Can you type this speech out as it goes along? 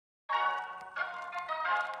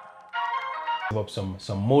up some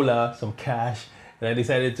moolah, some cash, and I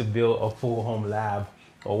decided to build a full home lab,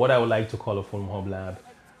 or what I would like to call a full home lab.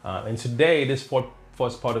 And today, this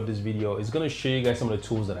first part of this video is going to show you guys some of the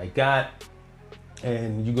tools that I got,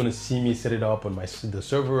 and you're going to see me set it up on the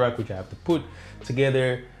server rack, which I have to put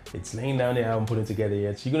together. It's laying down there, I haven't put it together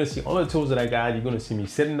yet. So you're going to see all the tools that I got. You're going to see me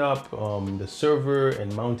setting up the server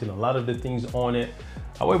and mounting a lot of the things on it.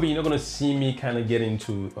 However, you're not going to see me kind of get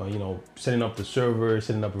into, you know, setting up the server,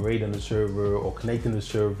 setting up a RAID on the server, or connecting the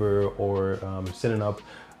server, or setting up,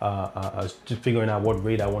 just figuring out what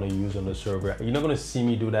RAID I want to use on the server. You're not going to see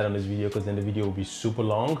me do that on this video, because then the video will be super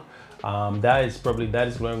long. That is going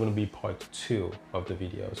to be part 2 of the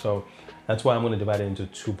video. So that's why I'm going to divide it into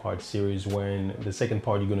 2-part series, when the second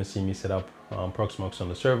part, you're going to see me set up Proxmox on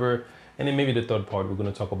the server. And then maybe the third part, we're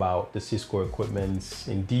going to talk about the Cisco equipment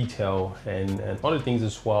in detail, and other things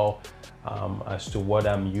as well, as to what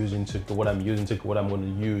I'm going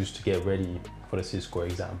to use to get ready for the Cisco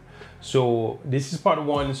exam. So this is part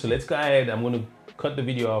 1. So let's go ahead. I'm going to cut the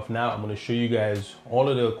video off now. I'm going to show you guys all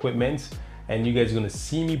of the equipment, and you guys are going to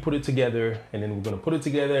see me put it together, and then we're going to put it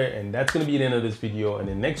together, and that's going to be the end of this video. And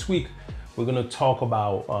then next week, we're going to talk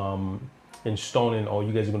about installing, or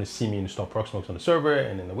you guys are going to see me install Proxmox on the server,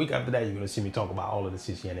 and then the week after that, you're going to see me talk about all of the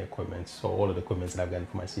CCNA equipment, so all of the equipment that I've gotten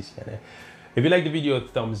for my CCNA. If you like the video,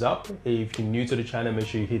 thumbs up. If you're new to the channel, make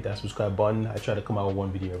sure you hit that subscribe button. I try to come out with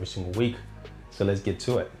one video every single week. So let's get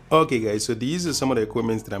to it. Okay guys, so these are some of the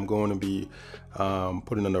equipment that I'm going to be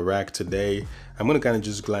putting on the rack today. I'm going to kind of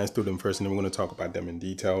just glance through them first, and then we're going to talk about them in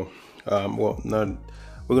detail. We're going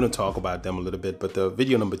to talk about them a little bit, but the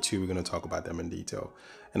video number 2, we're going to talk about them in detail.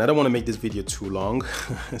 And I don't want to make this video too long,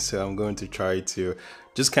 so I'm going to try to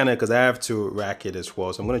just kind of, because I have to rack it as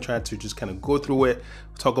well, so I'm going to try to just kind of go through it,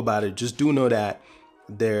 talk about it. Just do know that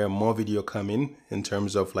there are more video coming in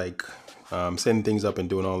terms of like setting things up and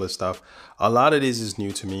doing all this stuff. A lot of this is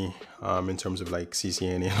new to me in terms of like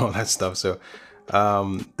CCNA and all that stuff. So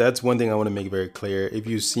that's one thing I want to make very clear. If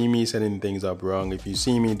you see me setting things up wrong, if you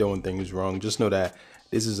see me doing things wrong, just know that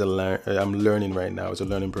this is I'm learning right now. It's a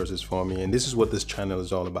learning process for me, and this is what this channel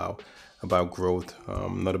is all about growth,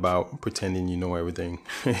 not about pretending you know everything.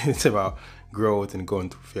 It's about growth and going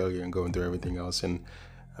through failure and going through everything else, and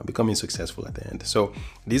becoming successful at the end. So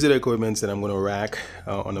these are the equipments that I'm going to rack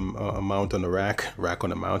on a mount on the rack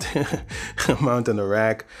on a mount, mount on the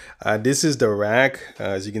rack. This is the rack.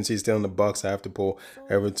 As you can see, it's still in the box. I have to pull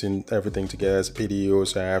everything together as a PDU,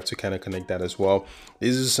 so I have to kind of connect that as well.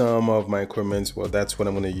 These are some of my equipment. Well, that's what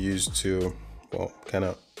I'm going to use to, well, kind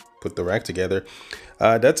of put the rack together.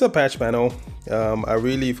 That's a patch panel.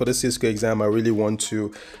 For the Cisco exam, I really want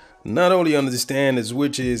to not only understand the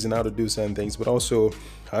switches and how to do certain things, but also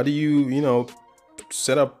how do you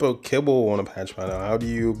set up a cable on a patch panel? How do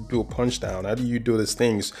you do a punch down? How do you do these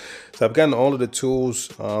things? So I've gotten all of the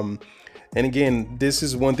tools. And again, this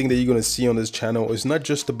is one thing that you're going to see on this channel. It's not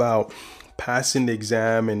just about passing the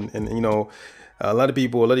exam and a lot of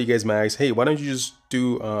you guys might ask, hey, why don't you just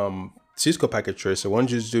do Cisco packet tracer? Why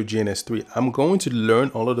don't you just do GNS3? I'm going to learn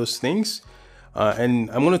all of those things. And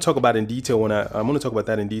I'm going to talk about in detail when I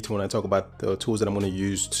talk about the tools that I'm going to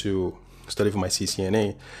use to study for my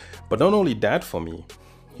CCNA. But not only that, for me,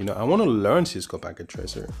 I want to learn Cisco packet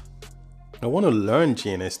tracer. I want to learn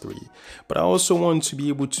GNS3, but I also want to be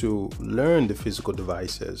able to learn the physical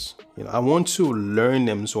devices. I want to learn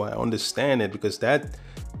them so I understand it, because that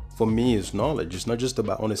for me is knowledge. It's not just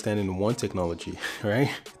about understanding one technology, right?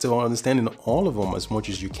 It's about understanding all of them as much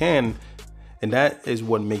as you can. And that is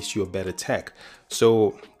what makes you a better tech.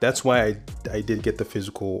 So that's why I did get the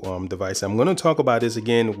physical device. I'm going to talk about this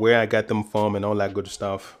again, where I got them from and all that good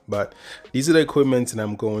stuff. But these are the equipment that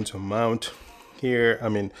I'm going to mount here.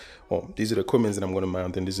 These are the equipment that I'm going to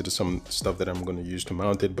mount, and these are some stuff that I'm going to use to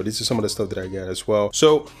mount it. But this is some of the stuff that I got as well.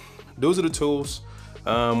 So those are the tools.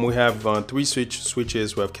 We have 3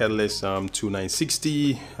 switches. We have Catalyst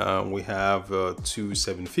 2960. We have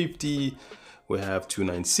 2750. We have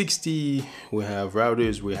 2960, we have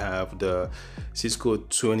routers, we have the Cisco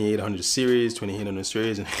 2800 series, 2800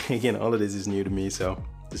 series, and again, all of this is new to me, so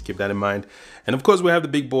just keep that in mind. And of course, we have the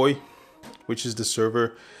big boy, which is the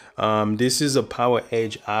server. This is a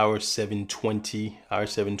PowerEdge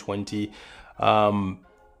R720.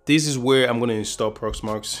 This is where I'm going to install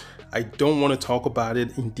Proxmox. I don't want to talk about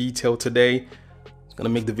it in detail today. Gonna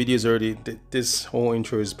make the videos already. This whole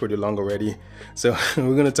intro is pretty long already, so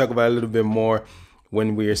we're gonna talk about it a little bit more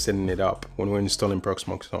when we're setting it up, when we're installing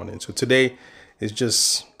Proxmox on it. So today is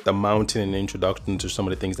just the mounting and introduction to some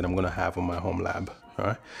of the things that I'm gonna have on my home lab. All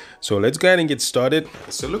right, so let's go ahead and get started.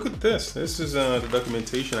 So look at this. This is the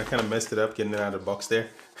documentation. I kind of messed it up getting it out of the box there.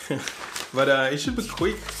 But it should be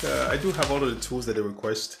quick. I do have all of the tools that they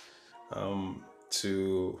request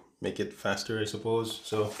to make it faster, I suppose.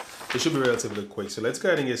 So it should be relatively quick. So let's go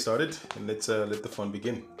ahead and get started, and let's let the fun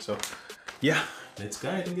begin. So yeah, let's go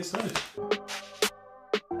ahead and get started.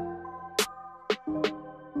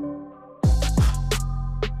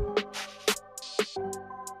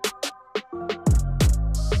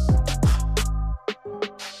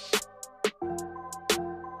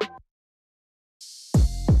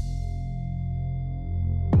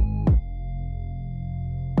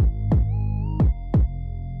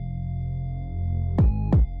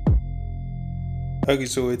 Okay,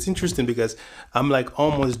 so it's interesting because I'm like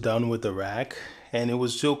almost done with the rack, and it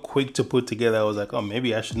was so quick to put together. I was like, oh,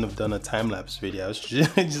 maybe I shouldn't have done a time-lapse video. I should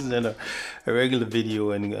just done a regular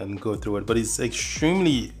video and go through it. But it's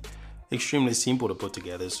extremely simple to put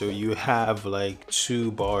together. So you have like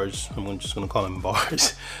two bars. I'm just gonna call them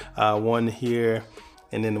bars. One here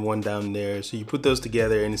and then one down there. So you put those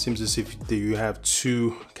together, and it seems as if you have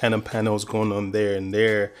two kind of panels going on there and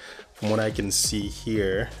there, from what I can see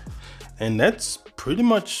here. And that's pretty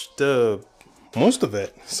much the most of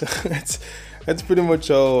it. So that's pretty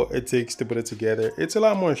much all it takes to put it together. It's a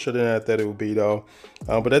lot more shorter than I thought it would be though.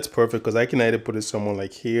 But that's perfect because I can either put it somewhere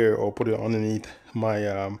like here or put it underneath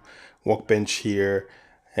my workbench here,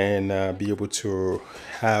 and be able to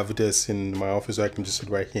have this in my office so I can just sit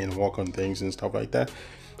right here and work on things and stuff like that.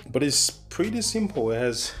 But it's pretty simple. It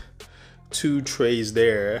has two trays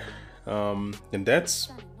there, and that's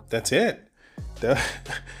it.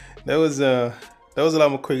 That was a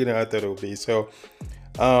lot more quicker than I thought it would be. So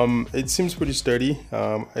it seems pretty sturdy.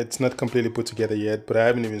 It's not completely put together yet, but I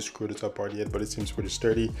haven't even screwed it apart yet, but it seems pretty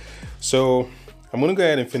sturdy. So I'm gonna go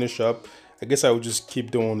ahead and finish up. I guess I will just keep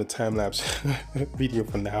doing the time-lapse video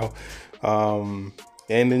for now, and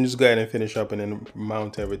then just go ahead and finish up and then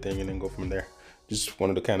mount everything and then go from there. Just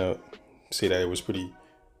wanted to kind of say that it was pretty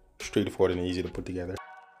straightforward and easy to put together.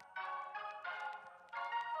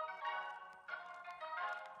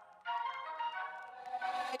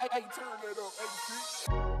 Hey, turn that up,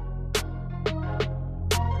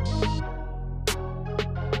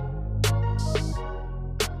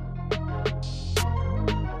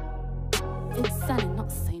 It's selling,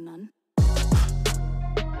 not say none.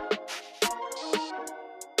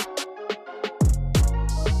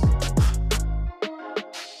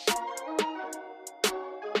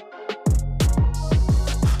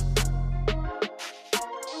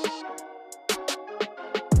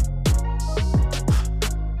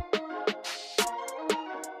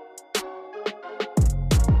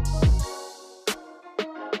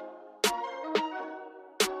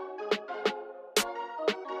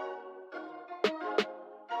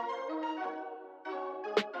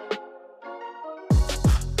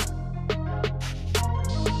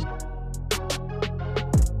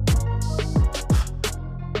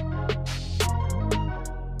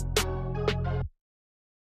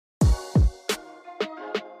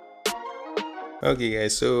 Okay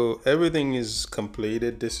guys, so everything is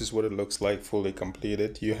completed. This is what it looks like fully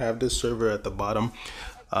completed. You have the server at the bottom.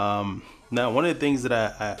 Now one of the things that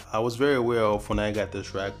I was very aware of when I got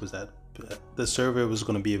this rack was that the server was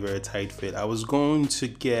going to be a very tight fit. I was going to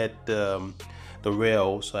get the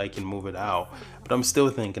rail so I can move it out, but I'm still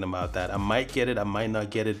thinking about that. I might get it, I might not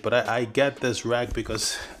get it, but I got this rack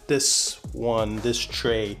because this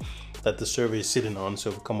tray that the server is sitting on,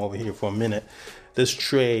 so come over here for a minute, this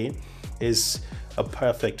tray is a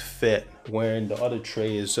perfect fit, wherein the other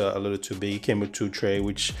tray is a little too big. It came with two trays,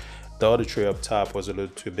 which the other tray up top was a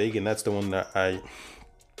little too big, and that's the one that I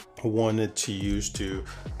wanted to use to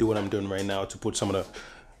do what I'm doing right now, to put some of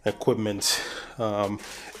the equipment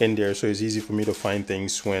in there, so it's easy for me to find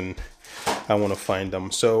things when I want to find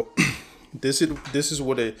them. So this is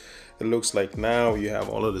what it looks like now. You have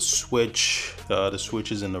all of the switches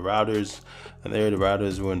and the routers, and there the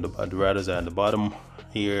routers are at the bottom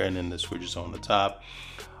here, and then the switches on the top.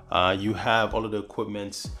 You have all of the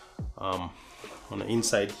equipment on the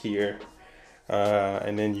inside here,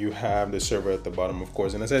 and then you have the server at the bottom, of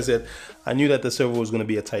course. And as I said, I knew that the server was going to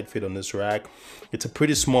be a tight fit on this rack. It's a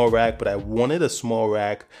pretty small rack, but I wanted a small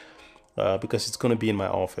rack because it's going to be in my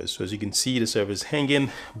office. So as you can see, the server is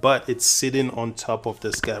hanging, but it's sitting on top of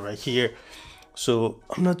this guy right here, so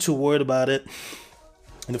I'm not too worried about it.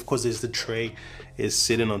 And of course, there's the tray is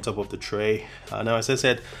sitting on top of the tray. Now, as I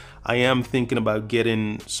said, I am thinking about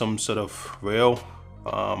getting some sort of rail,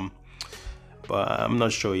 but I'm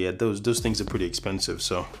not sure yet. Those things are pretty expensive,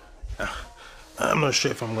 so yeah, I'm not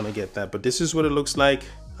sure if I'm gonna get that. But this is what it looks like.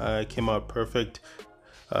 It came out perfect.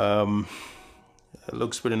 It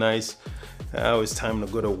looks pretty nice. Now it's time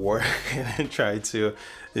to go to work and try to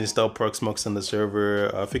install Proxmox on the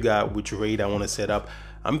server. Figure out which RAID I want to set up.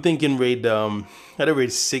 I'm thinking RAID, either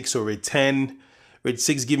RAID 6 or RAID 10. RAID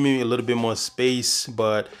 6 gives me a little bit more space,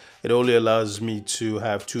 but it only allows me to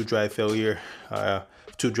have 2 drive failure.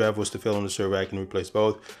 If 2 drive was to fail on the server, I can replace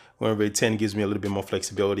both. When RAID 10 gives me a little bit more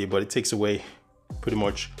flexibility, but it takes away pretty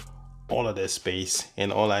much all of this space,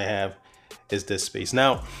 and all I have is this space.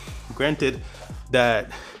 Now, granted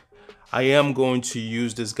that I am going to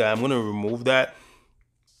use this guy, I'm going to remove that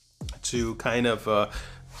to kind of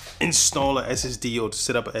install a SSD or to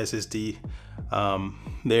set up a SSD.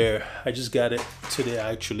 There, I just got it today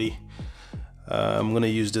actually. I'm going to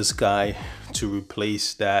use this guy to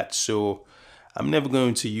replace that. So I'm never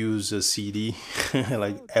going to use a CD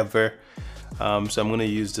like ever. So I'm going to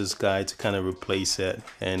use this guy to kind of replace it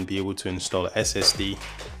and be able to install a SSD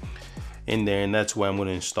in there, and that's where I'm going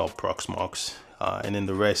to install Proxmox, and then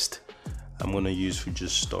the rest I'm going to use for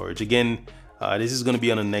just storage. Again, this is going to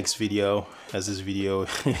be on the next video, as this video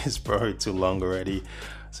is probably too long already.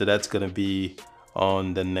 So that's going to be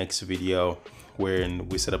on the next video, wherein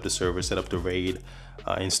we set up the server, set up the RAID,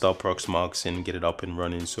 install Proxmox, and get it up and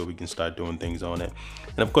running so we can start doing things on it.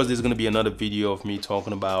 And of course, there's going to be another video of me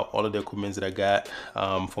talking about all of the equipment that I got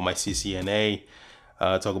for my CCNA.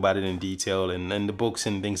 Talk about it in detail, and the books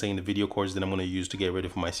and things like in the video course that I'm going to use to get ready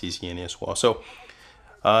for my CCNA as well. So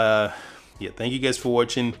yeah, thank you guys for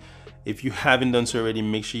watching. If you haven't done so already,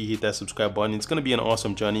 make sure you hit that subscribe button. It's going to be an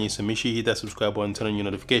awesome journey, so make sure you hit that subscribe button, turn on your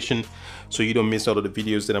notification so you don't miss all of the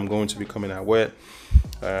videos that I'm going to be coming out with.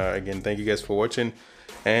 Again, thank you guys for watching,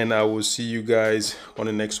 and I will see you guys on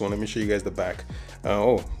the next one. Let me show you guys the back.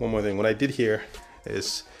 Oh, one more thing. What I did here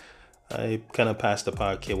is I kind of passed the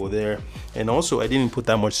power cable there, and also I didn't put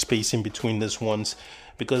that much space in between these ones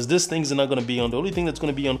because these things are not going to be on. The only thing that's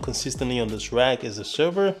going to be on consistently on this rack is the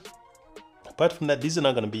server. Apart from that, these are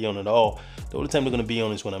not going to be on at all. The only time they're going to be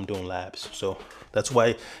on is when I'm doing labs. So that's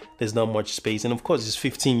why there's not much space. And of course, it's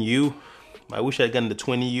 15U. I wish I had gotten the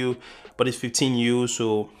 20U, but it's 15U,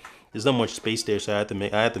 so there's not much space there. So I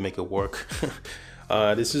had to make it work.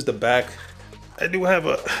 This is the back. I do have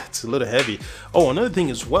it's a little heavy. Oh, another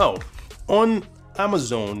thing as well. On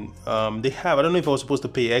Amazon, they have, I don't know if I was supposed to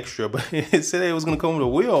pay extra, but it said it was going to come with a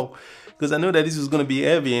wheel, because I know that this was going to be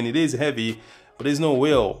heavy, and it is heavy, but there's no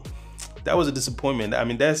wheel. That was a disappointment. I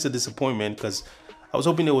mean, that's a disappointment, because I was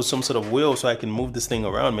hoping there was some sort of wheel so I can move this thing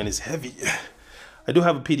around. Man, it's heavy. I do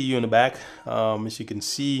have a PDU in the back. As you can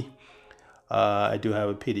see, I do have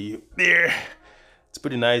a PDU there. It's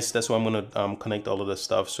pretty nice. That's why I'm going to connect all of this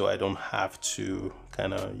stuff so I don't have to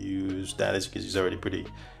kind of use that, as you can see, it's already pretty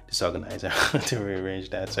disorganized. I have to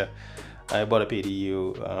rearrange that. So I bought a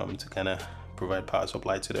PDU to kind of provide power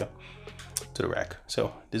supply to the rack.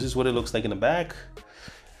 So this is what it looks like in the back.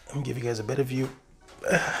 Let me give you guys a better view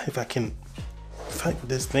if I can find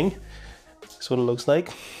this thing. That's what it looks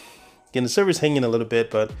like. Again, the server's hanging a little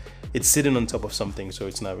bit, but it's sitting on top of something, so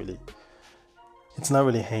it's not really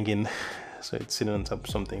hanging. So it's sitting on top of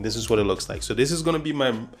something. This is what it looks like. So this is going to be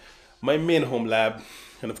my main home lab.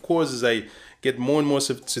 And of course, as I get more and more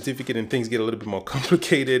certificate and things get a little bit more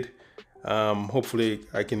complicated, hopefully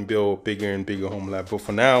I can build bigger and bigger home lab. But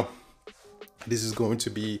for now, this is going to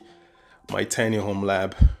be my tiny home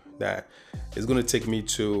lab that is going to take me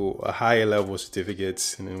to a higher level of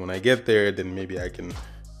certificates. And then when I get there, then maybe I can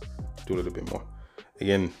do a little bit more.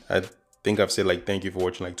 Again, I think I've said like thank you for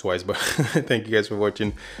watching like twice, but thank you guys for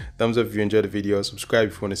watching. Thumbs up if you enjoyed the video. Subscribe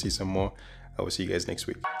if you want to see some more. I will see you guys next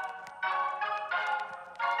week.